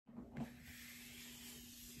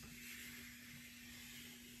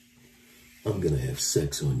I'm gonna have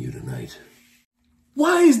sex on you tonight.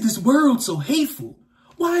 Why is this world so hateful?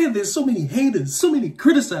 Why are there so many haters, so many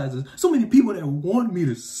criticizers, so many people that want me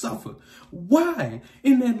to suffer? Why?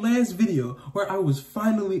 In that last video where I was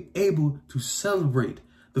finally able to celebrate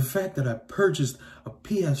the fact that I purchased a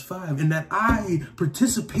PS5 and that I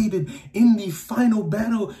participated in the final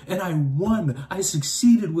battle and I won. I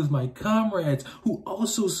succeeded with my comrades who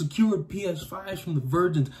also secured PS5s from the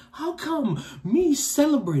Virgins. How come me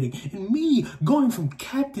celebrating and me going from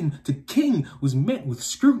captain to king was met with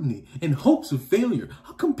scrutiny and hopes of failure?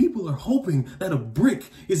 How come people are hoping that a brick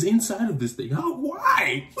is inside of this thing?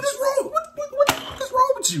 Why? What is wrong? What is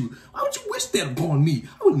wrong with you? Why would you wish that upon me?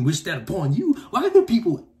 I wouldn't wish that upon you. Why are there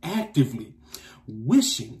people actively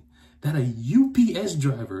wishing that a UPS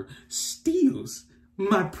driver steals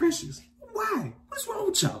my precious? Why? What's wrong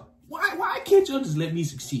with y'all? Why can't y'all just let me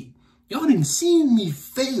succeed? Y'all didn't see me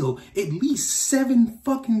fail at least 7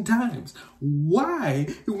 fucking times. Why?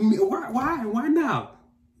 Why now?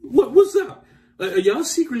 What's up? Are y'all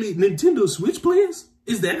secretly Nintendo Switch players?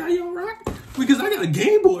 Is that how y'all rock? Because I got a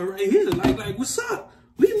Game Boy right here. Like, what's up?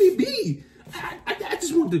 Leave me be. I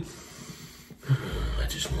just wanted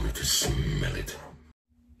to smell it.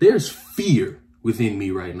 There's fear within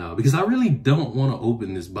me right now because I really don't want to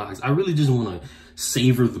open this box. I really just want to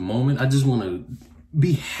savor the moment. I just want to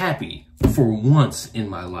be happy for once in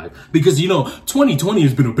my life because, you know, 2020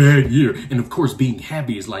 has been a bad year. And of course, being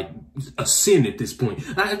happy is like a sin at this point.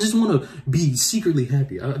 I just want to be secretly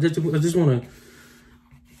happy. I just want to.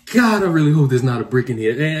 God, I really hope there's not a brick in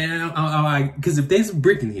here. Because if there's a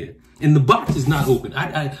brick in here and the box is not open,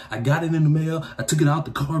 I got it in the mail. I took it out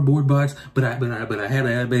the cardboard box, but I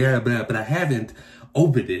haven't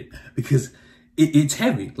opened it because it's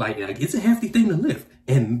heavy. Like it's a hefty thing to lift,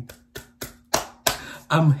 and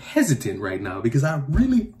I'm hesitant right now because I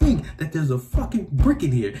really think that there's a fucking brick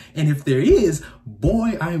in here, and if there is,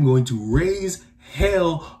 boy, I am going to raise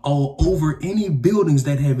hell all over any buildings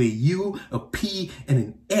that have a U, a P, and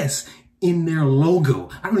an S in their logo.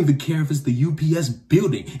 I don't even care if it's the UPS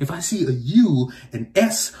building. If I see a U, an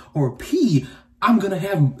S, or a P, I'm gonna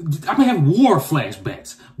have war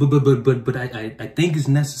flashbacks. But I think it's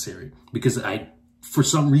necessary because I, for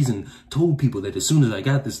some reason, told people that as soon as I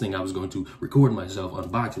got this thing, I was going to record myself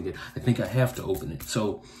unboxing it. I think I have to open it.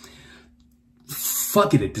 So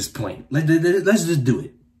fuck it at this point. Let's just do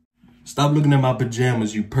it. Stop looking at my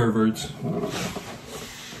pajamas, you perverts. Oh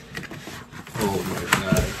my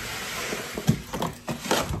God.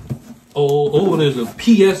 Oh, there's a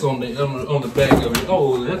PS on the back of it.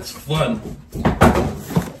 Oh, that's fun.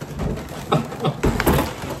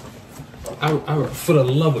 For the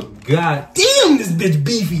love of God, damn, this bitch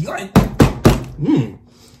beefy.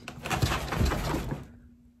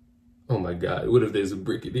 Oh my God, what if there's a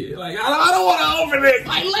brick in here? Like, I don't want to open it.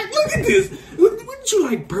 Like, look at this. Wouldn't you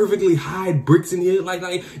like perfectly hide bricks in here? Like,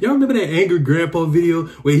 y'all remember that Angry Grandpa video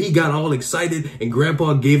where he got all excited and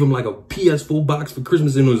Grandpa gave him like a PS4 box for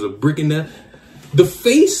Christmas and there was a brick in there? The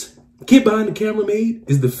face kid behind the camera made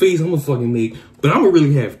is the face I'm gonna fucking make, but I'm gonna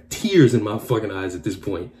really have tears in my fucking eyes at this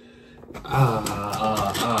point.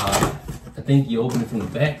 I think you open it from the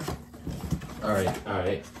back. All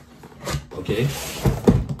right. Okay.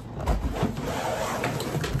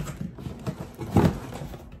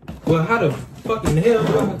 Well, how the fucking hell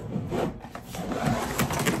do I...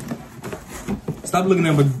 Stop looking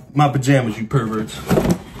at my pajamas, you perverts.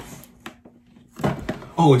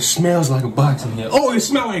 Oh, it smells like a box in here. Oh, it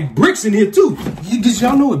smells like bricks in here too. Because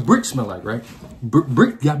y'all know what bricks smell like, right?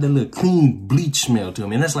 Brick got that little clean bleach smell to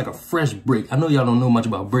them, and that's like a fresh brick. I know y'all don't know much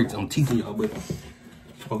about bricks. I'm teaching y'all, but...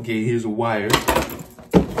 Okay, here's a wire.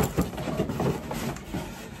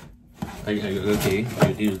 Okay,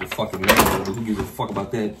 here's the fucking manual. Who gives a fuck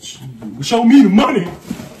about that? Show me the money.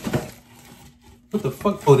 What the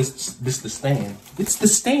fuck? Oh, this the stand. It's the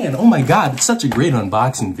stand. Oh my God, it's such a great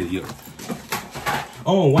unboxing video.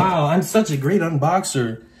 Oh wow, I'm such a great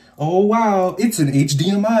unboxer. Oh wow, it's an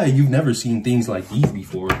HDMI. You've never seen things like these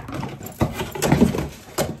before.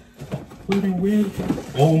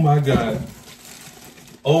 Oh my God.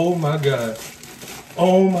 Oh my God.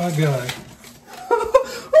 Oh my God.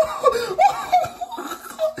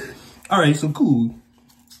 All right, so cool.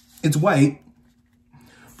 It's white.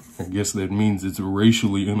 I guess that means it's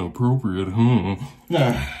racially inappropriate, huh?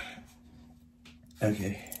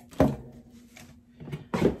 Okay.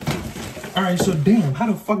 All right, so damn, how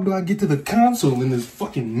the fuck do I get to the console in this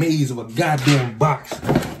fucking maze of a goddamn box?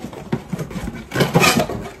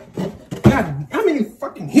 God, how many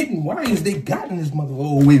fucking hidden wires they got in this mother?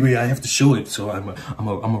 Oh wait, I have to show it. So I'm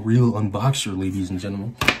a real unboxer, ladies and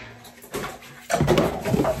gentlemen.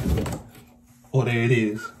 Oh, there it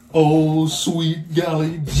is. Oh, sweet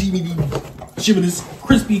golly, Jiminy,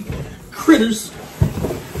 crispy critters.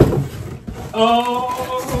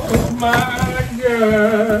 Oh my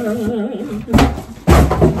God.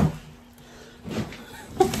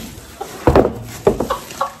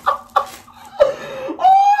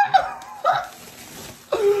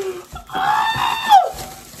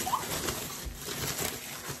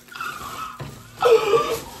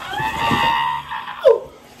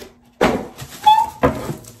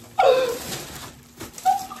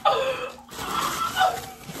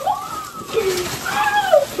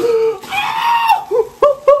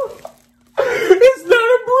 It's not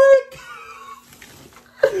a brick.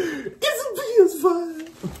 It's a PS5.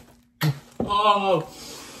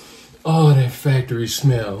 Oh, that factory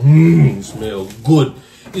smell. It smells good.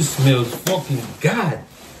 It smells fucking god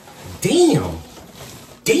damn.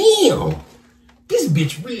 Damn. This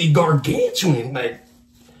bitch really gargantuan, like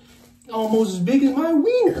almost as big as my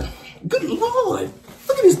wiener. Good Lord.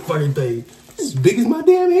 Look at this fucking thing. It's as big as my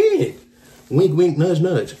damn head. Wink, wink, nudge,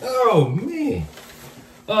 nudge. Oh, man.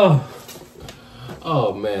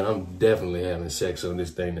 Oh, man, I'm definitely having sex on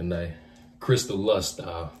this thing tonight. Crystal Lust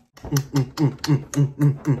style.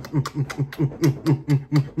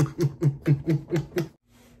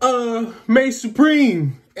 May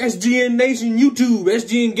Supreme, SGN Nation, YouTube,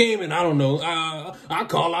 SGN Gaming, I don't know. I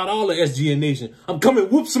call out all the SGN Nation. I'm coming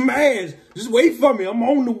whoop some ass. Just wait for me. I'm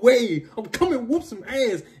on the way. I'm coming whoop some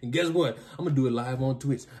ass. And guess what? I'm going to do it live on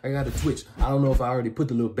Twitch. I got a Twitch. I don't know if I already put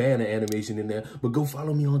the little banner animation in there, but go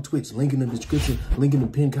follow me on Twitch. Link in the description, link in the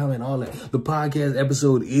pinned comment, all that. The podcast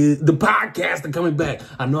episode is, the podcast are coming back.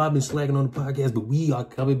 I know I've been slacking on the podcast, but we are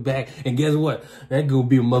coming back. And guess what? That's going to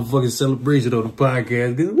be a motherfucking celebration on the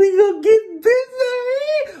podcast because we going to get busy.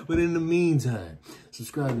 But in the meantime,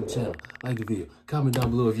 subscribe to the channel, like the video, comment down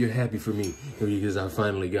below if you're happy for me because I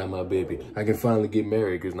finally got my baby. I can finally get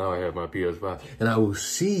married because now I have my PS5. And I will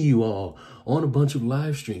see you all on a bunch of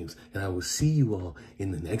live streams. And I will see you all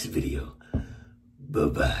in the next video.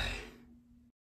 Bye-bye.